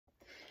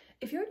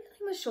If you're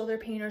dealing with shoulder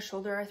pain or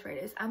shoulder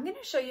arthritis, I'm going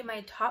to show you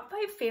my top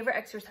 5 favorite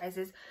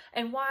exercises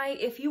and why,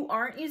 if you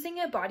aren't using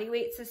a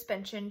bodyweight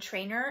suspension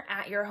trainer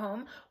at your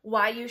home,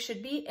 why you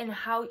should be and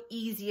how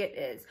easy it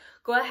is.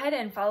 Go ahead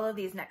and follow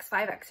these next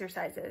 5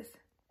 exercises.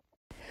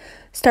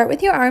 Start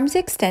with your arms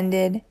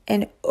extended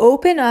and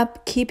open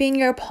up, keeping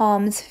your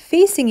palms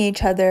facing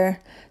each other,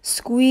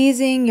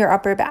 squeezing your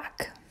upper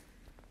back.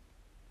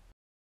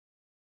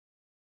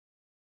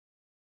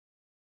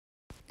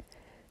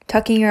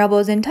 Tucking your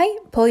elbows in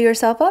tight, pull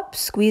yourself up,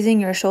 squeezing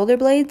your shoulder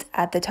blades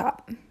at the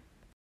top.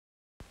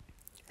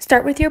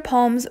 Start with your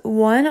palms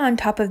one on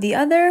top of the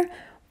other,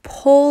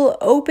 pull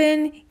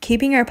open,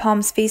 keeping your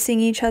palms facing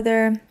each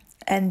other,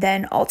 and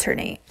then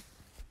alternate.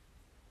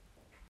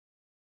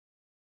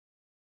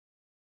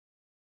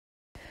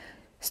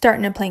 Start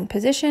in a plank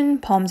position,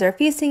 palms are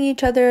facing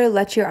each other,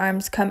 let your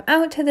arms come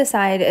out to the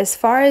side as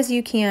far as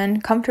you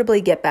can,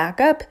 comfortably get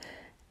back up,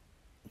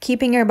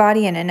 keeping your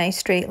body in a nice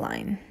straight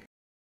line.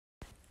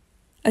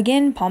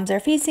 Again, palms are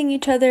facing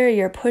each other,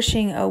 you're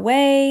pushing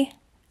away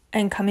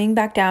and coming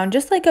back down,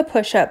 just like a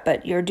push-up,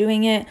 but you're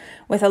doing it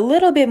with a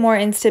little bit more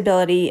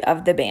instability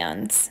of the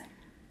bands.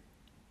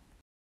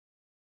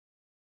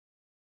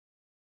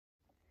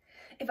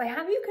 If I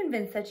have you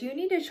convinced that you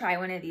need to try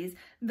one of these,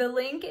 the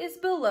link is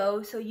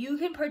below so you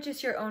can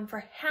purchase your own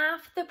for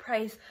half the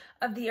price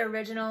of the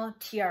original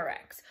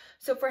TRX.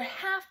 So for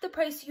half the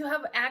price, you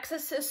have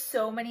access to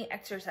so many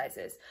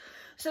exercises.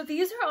 So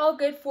these are all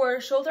good for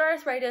shoulder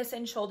arthritis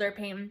and shoulder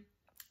pain.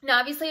 Now,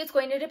 obviously, it's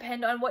going to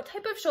depend on what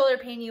type of shoulder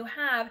pain you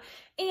have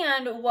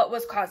and what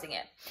was causing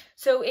it.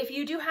 So if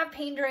you do have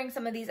pain during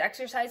some of these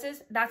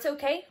exercises, that's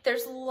okay.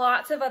 There's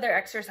lots of other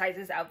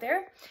exercises out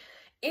there.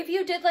 If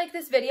you did like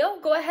this video,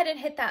 go ahead and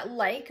hit that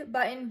like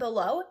button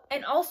below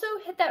and also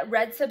hit that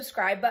red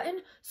subscribe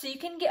button so you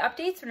can get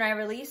updates when I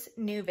release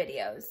new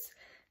videos.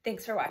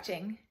 Thanks for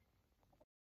watching.